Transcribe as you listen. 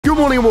Good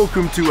morning and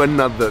welcome to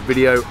another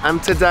video,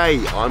 and today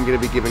I'm going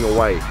to be giving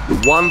away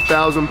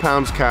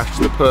 £1,000 cash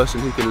to the person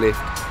who can lift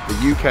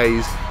the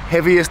UK's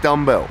heaviest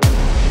dumbbell.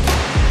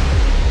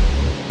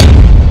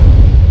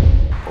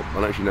 I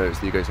don't actually know it's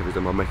the UK's heaviest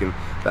dumbbell, I'm making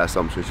that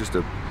assumption, it's just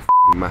a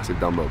massive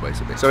dumbbell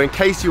basically. So in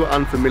case you are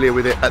unfamiliar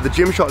with it, at the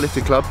Gymshark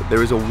Lifting Club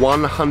there is a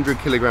 100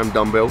 kilogram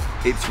dumbbell.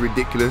 It's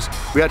ridiculous.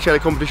 We actually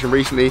had a competition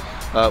recently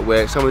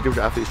where some of the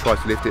different athletes tried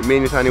to lift it. Me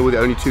and Nathaniel were the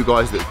only two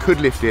guys that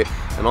could lift it,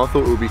 and I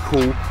thought it would be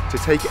cool to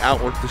take it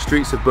out onto the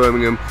streets of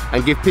Birmingham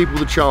and give people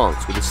the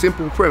chance with a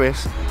simple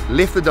premise: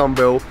 lift the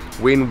dumbbell,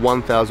 win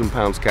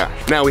 £1,000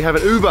 cash. Now we have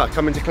an Uber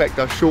coming to collect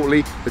us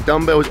shortly. The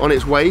dumbbell is on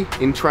its way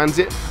in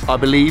transit, I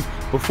believe.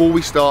 Before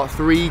we start,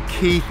 3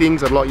 key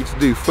things I'd like you to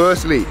do.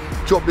 Firstly,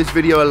 drop this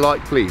video a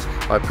like, please.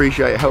 I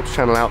appreciate it, helps the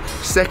channel out.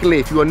 Secondly,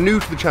 if you are new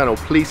to the channel,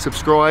 please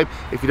subscribe.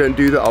 If you don't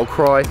do that, I'll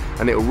cry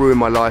and it will ruin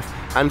my life.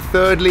 And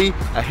thirdly,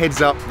 a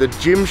heads up, the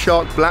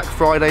Gymshark Black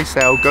Friday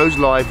sale goes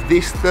live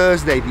this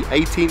Thursday, the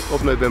 18th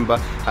of November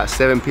at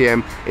 7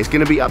 PM. It's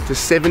gonna be up to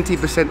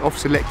 70% off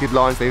selected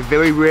lines. They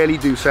very rarely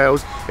do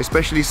sales,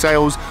 especially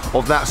sales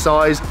of that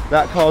size.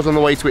 That car's on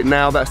the way to it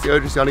now. That's the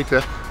urgency I need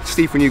to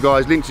see from you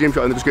guys. Link to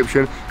Gymshark in the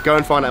description. Go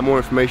and find out more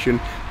information.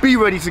 Be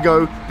ready to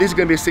go. This is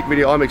gonna be a sick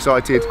video. I'm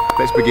excited.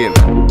 Let's begin.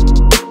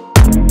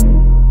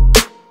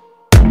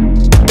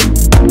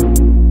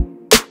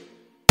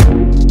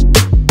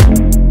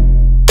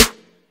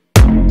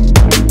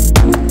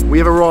 We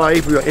have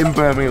arrived, we are in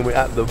Birmingham, we're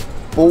at the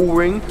ball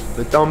ring.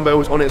 The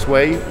dumbbell's on its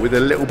way with a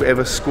little bit of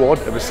a squad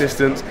of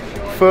assistants.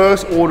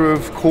 First order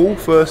of call,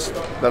 that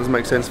doesn't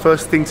make sense.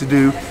 First thing to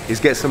do is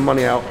get some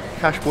money out.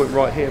 Cash point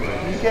right here, man.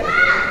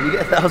 Can you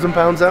get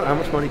 £1,000 out? How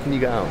much money can you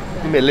get out?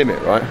 Give me a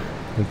limit, right?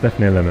 There's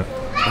definitely a limit.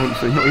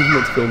 So you're not even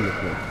meant to film this,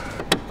 man.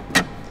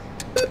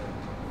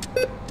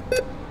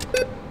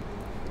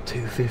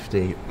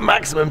 250,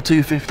 maximum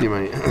 250,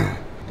 mate.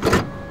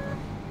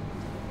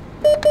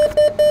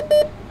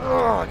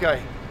 Oh,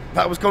 okay,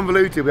 that was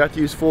convoluted. We had to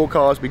use 4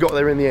 cars. We got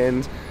there in the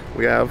end.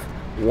 We have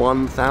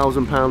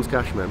 £1,000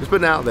 cash, man. Just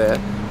putting it out there,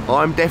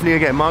 I'm definitely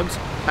gonna get mugged.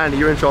 Andy,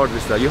 you're in charge of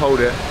this though. You hold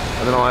it,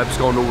 and then I have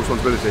just all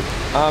responsibility.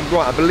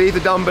 Right, I believe the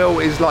dumbbell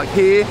is like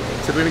here,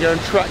 so we're gonna go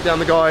and track down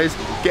the guys,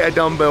 get a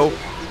dumbbell,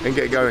 and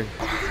get going.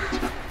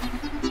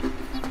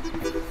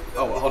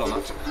 Oh, well, hold on,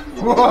 actually.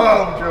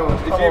 Whoa,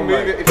 George, if you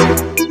move it.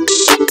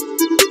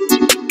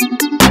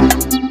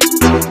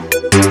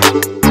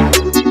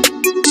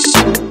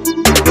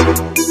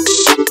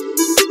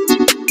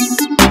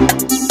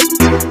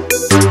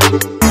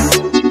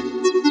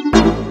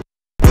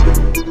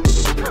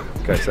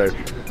 Okay, so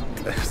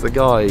it's the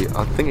guy,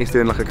 I think he's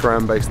doing like a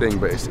cram-based thing,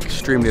 but it's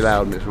extremely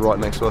loud and it's right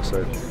next to us,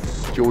 so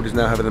George is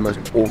now having the most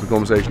awkward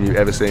conversation you've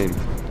ever seen.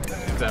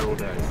 There all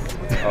day.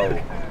 Oh.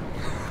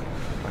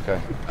 Okay.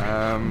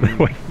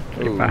 Wait,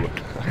 get back.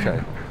 Okay.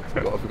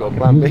 I've got a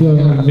plan B. He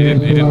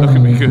didn't look at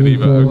me good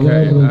either,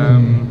 okay.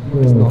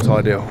 It's not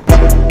ideal.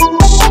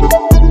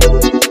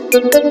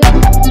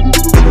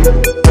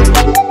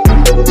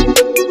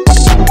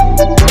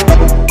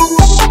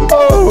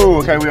 Oh,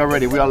 okay, we are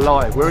ready. We are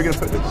live. Where are we going to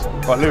put this?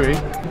 Right, Louis,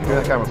 give me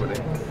that camera quickly.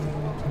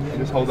 You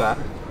just hold that.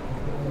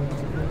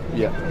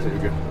 Yeah, that's it,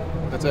 you're good.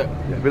 That's it.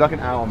 Yeah, it'll be like an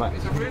hour max.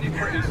 It's a really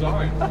pretty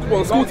sign.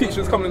 Well, school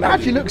teachers coming in. That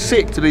actually looks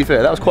sick, to be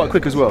fair. That was quite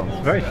quick as well.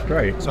 Very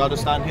straight. So I'll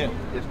just stand here?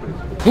 Yes, please.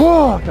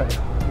 Oh, okay.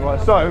 Right,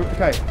 so,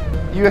 okay.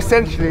 You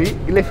essentially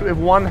lift it with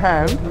one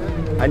hand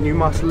and you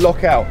must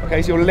lock out.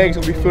 Okay, so your legs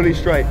will be fully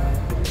straight.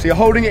 So you're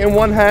holding it in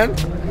one hand,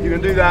 you're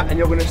going to do that, and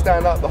you're going to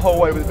stand up the whole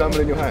way with the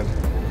dumbbell in your hand.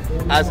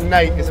 As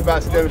Nate is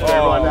about to demonstrate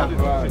right now.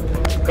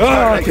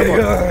 Oh, okay, come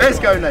on. Let's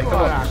go, Nate,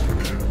 come on.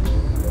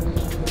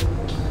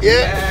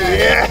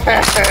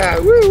 Yeah!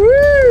 Woo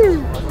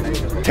woo!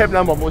 Temp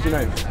number, what's your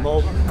name?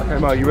 Mo. Okay,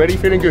 Mo, you ready?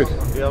 Feeling good?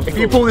 Yeah, if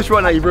you pull this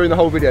right now, you ruin the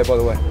whole video, by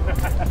the way.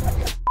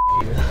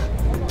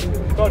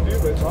 Can't do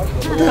this, man.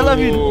 I love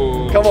you.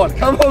 Come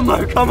on,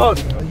 Mo, come on.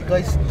 You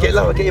guys, get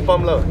lower, get your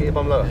bum lower, get your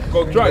bum lower.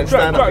 Go, drive.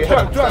 Stand up.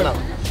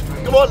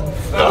 Come on.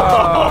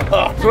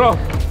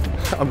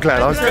 I'm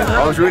glad.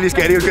 I was really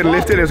scared he was going to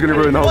lift it. It was going to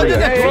ruin the whole video.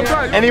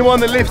 Anyone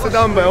that lifts the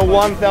dumbbell,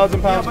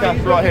 £1,000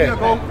 cash right here.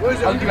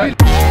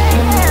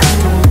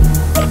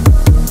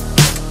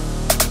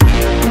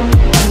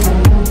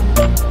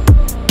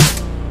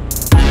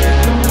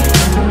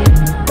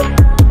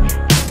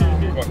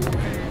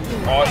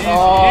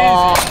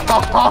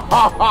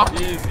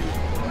 Easy.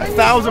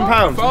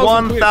 £1,000.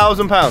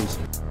 £1,000.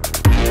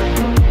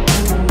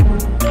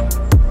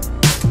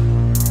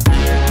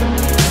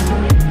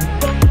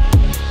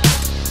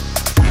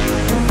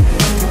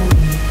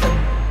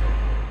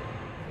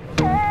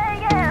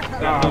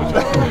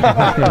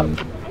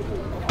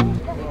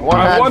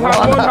 One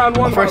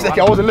hand. For a second,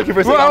 I wasn't looking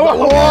for a second.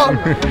 What?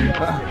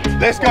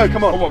 Let's go,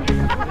 come on.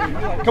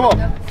 Come on.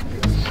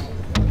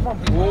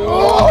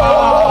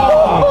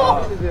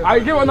 I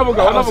give it another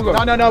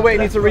go, No, wait, you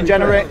need to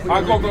regenerate.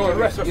 I go,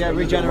 rest. Yeah,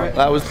 regenerate.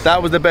 That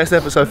was the best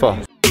effort so far.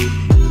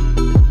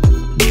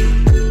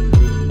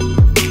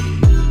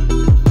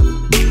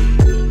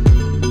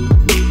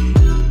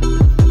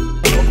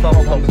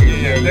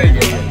 Yeah, there you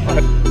go.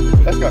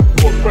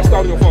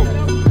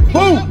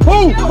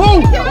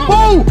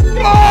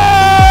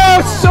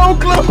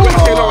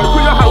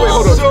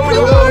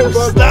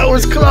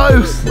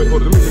 Wait,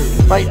 hold on, let me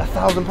Mate,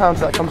 £1,000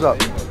 that comes up.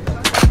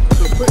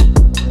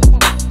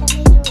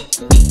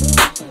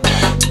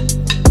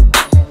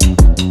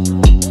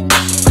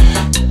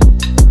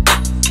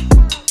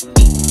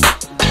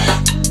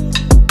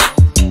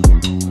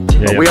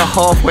 Yeah, We are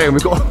halfway and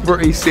we've got a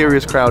pretty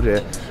serious crowd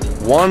here.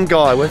 One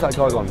guy, where's that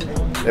guy gone?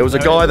 There was a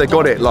guy that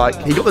got it, like,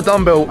 he got the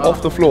dumbbell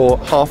off the floor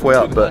halfway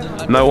up,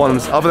 but no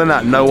one's, other than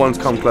that, no one's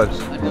come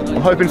close.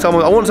 I'm hoping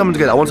someone, I want someone to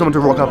get it, I want someone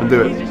to rock up and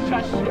do it.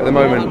 At the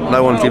moment,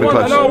 no one's even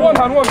close. No, one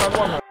hand.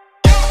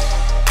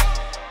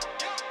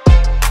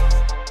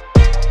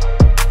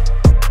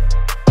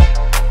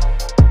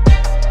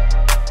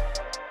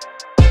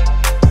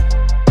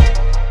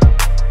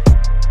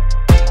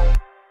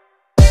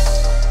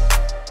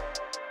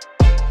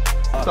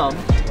 Thumb,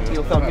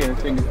 your thumb here and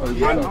fingers over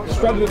your thumb.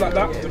 Straddle it like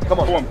that. Come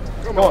on.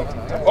 Come on.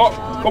 Oh,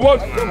 come on.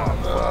 I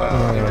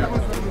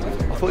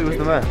thought he was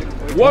the man.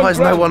 Why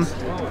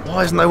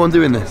is no one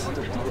doing this?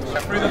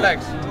 Through the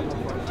legs.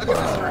 Keep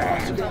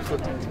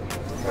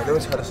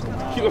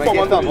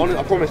the thumb on.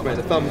 I promise, mate.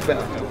 The thumb's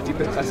better.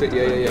 That's it.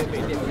 Yeah.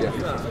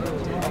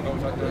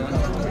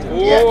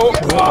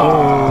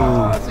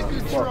 Oh. That's a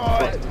good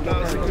try.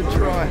 That's a good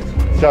try.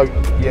 So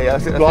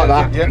that's it. Like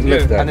that. Yeah.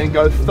 Lift it. And then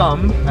go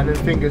thumb and then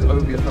fingers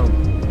over your thumb.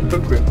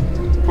 Hook grip.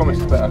 Promise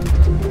it's better.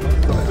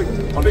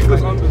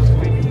 Fingers under.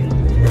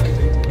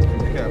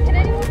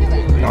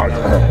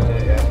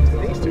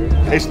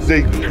 It's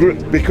the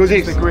grip, because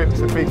it's The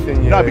grip's the big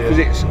thing. no, because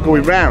it's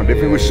going round.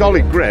 If it was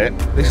solid grip,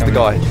 This is the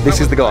guy.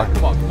 This is the guy.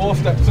 Come on, 4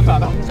 steps and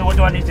that. So what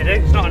do I need to do?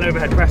 It's not an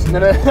overhead press. No.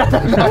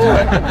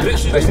 Literally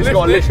It's just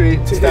got to literally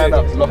stand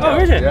up. Lock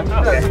out. is it?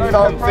 Yeah? Okay.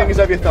 Thumb, fingers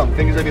over your thumb.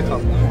 Fingers over your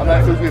thumb. I know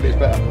it feels weird, but it's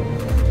better.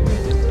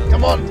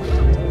 Come on.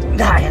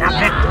 Nah, you're not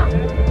it.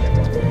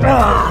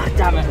 Ah,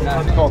 damn it.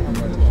 Come on.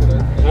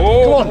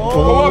 Oh,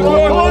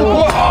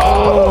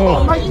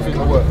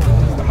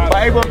 But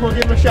everyone will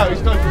give him a shout.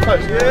 He's close to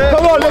close. Yeah.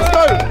 Come on, let's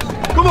go.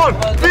 Come on,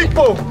 big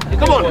ball.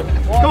 Come on.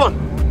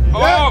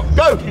 Yeah.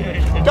 Go.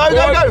 Go.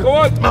 Go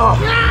on.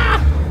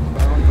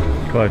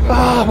 Close.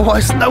 Why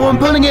is no one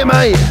pulling it,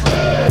 mate?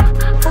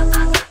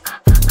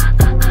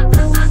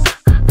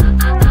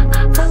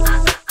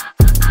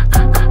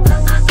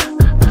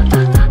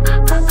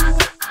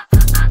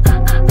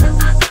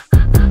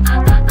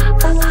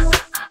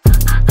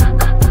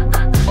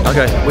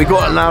 Okay, we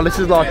got now. This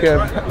is like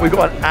we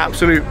got an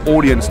absolute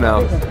audience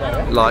now.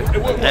 Like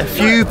a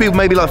few people,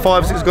 maybe like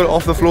 5 or 6 got it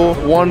off the floor.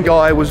 One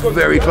guy was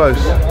very close,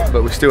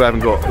 but we still haven't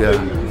got. Yeah,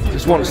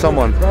 just want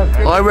someone.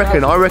 I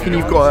reckon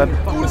you've got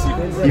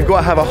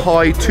to have a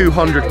high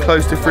 200,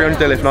 close to 300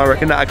 deadlift, and I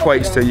reckon that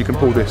equates to you can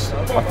pull this.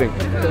 I think.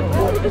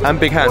 And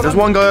big hands. There's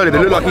one guy earlier that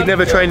looked like he'd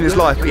never trained in his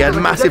life, but he had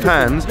massive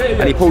hands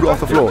and he pulled it off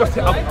the floor.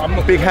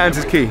 Big hands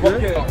is key. Keep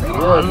it,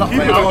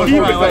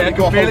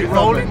 feel it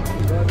rolling.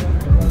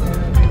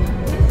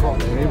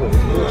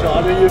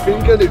 your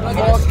finger, it's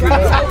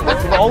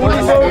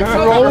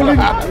rolling.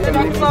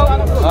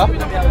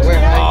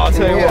 I'll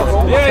tell you what.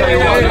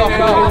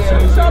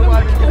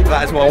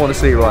 That is what I want to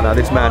see right now,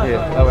 this man here.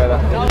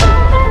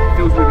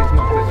 Feels really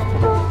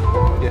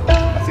smart. Yeah,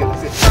 that's it.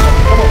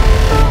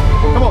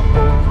 Come on.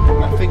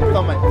 That finger,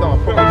 thumb, mate. Thumb.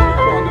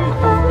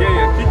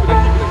 Yeah, keep it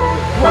there.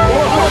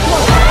 Come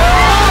on.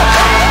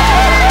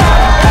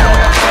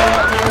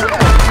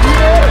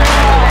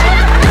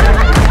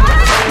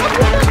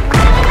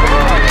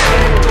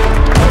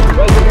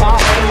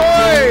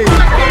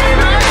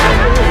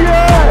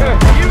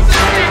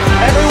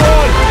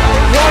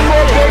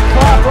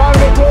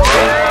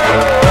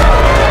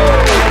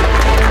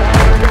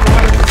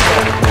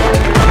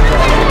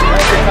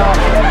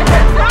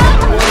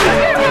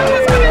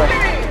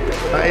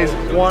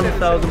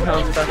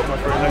 £1,000 back my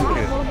friend. Thank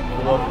you.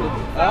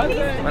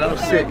 Man, that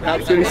was sick.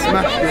 Absolutely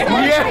smashed it.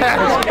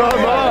 Yes!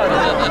 Come on!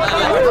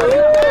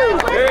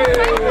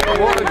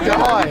 What a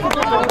guy!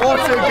 What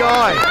a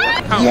guy!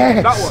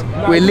 Yes!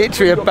 We're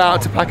literally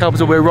about to pack up,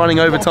 so we're running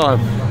over time.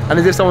 And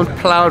as if someone's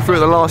ploughed through at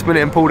the last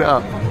minute and pulled it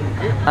up.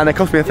 And it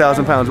cost me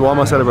 £1,000. Why am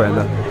I celebrating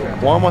that?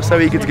 Why am I so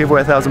eager to give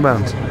away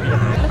 £1,000?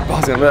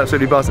 Buzzing, I'm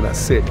absolutely buzzing. That's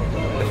sick.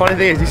 The funny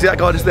thing is, you see that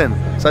guy just then?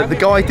 So the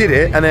guy did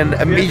it, and then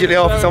immediately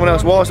after someone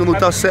else, whilst all the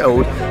dust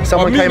settled,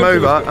 someone came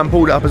over and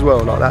pulled it up as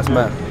well. Like, that's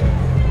mad.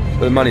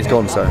 But the money's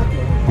gone, so.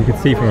 You could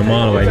see from a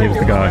mile away he was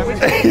the guy.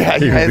 Yeah,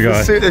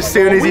 as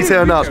soon as he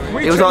turned up,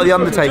 it was like the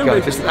Undertaker,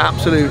 just an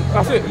absolute,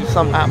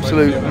 some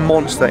absolute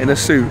monster in a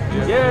suit.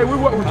 Yeah, we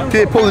work with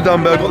Did pull the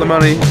dumbbell, got the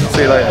money.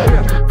 See you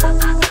later.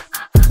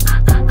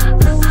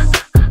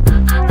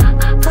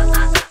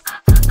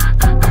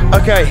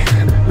 Okay,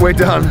 we're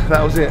done.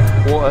 That was it.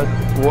 What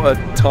a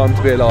time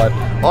to be alive.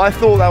 I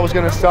thought that was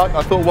going to suck.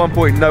 I thought at one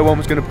point no one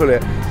was going to pull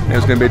it. It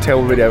was going to be a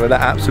terrible video, but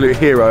that absolute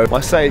hero,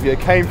 my saviour,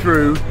 came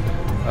through,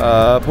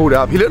 pulled it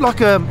up. He looked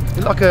like a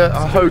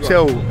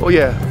hotel. Oh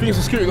yeah. I think it's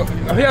a security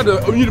guy. He had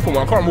a uniform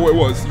on. I can't remember what it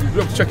was.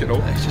 You have to check it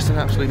though. It's just an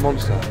absolute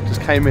monster.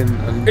 Just came in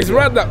and. It's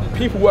rad that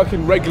people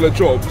working regular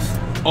jobs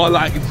are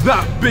like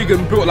that big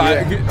and built,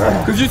 like,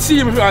 because you'd see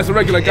him as a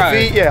regular guy.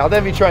 I don't know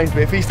if he trains,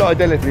 but if he started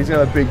deadlifting, he's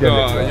gonna have a big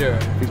deadlift.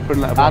 Yeah. He's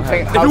putting that And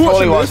think how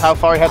tall he was, how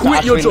far he had to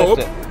actually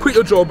lift it. Quit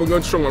your job and go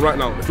stronger right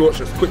now. If you watch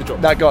this, quit your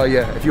job. That guy,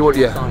 if you want,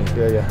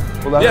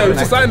 Well, We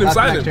just signed him,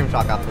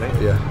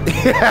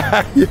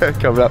 yeah,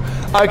 coming up.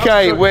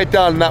 Okay, we're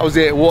done. That was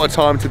it. What a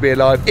time to be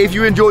alive. If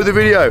you enjoyed the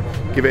video,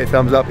 give it a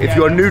thumbs up. If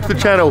you are new to the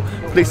channel,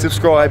 please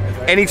subscribe.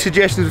 Any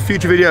suggestions for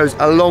future videos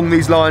along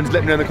these lines,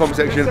 let me know in the comment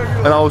section,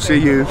 and I will see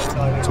you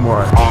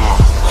tomorrow.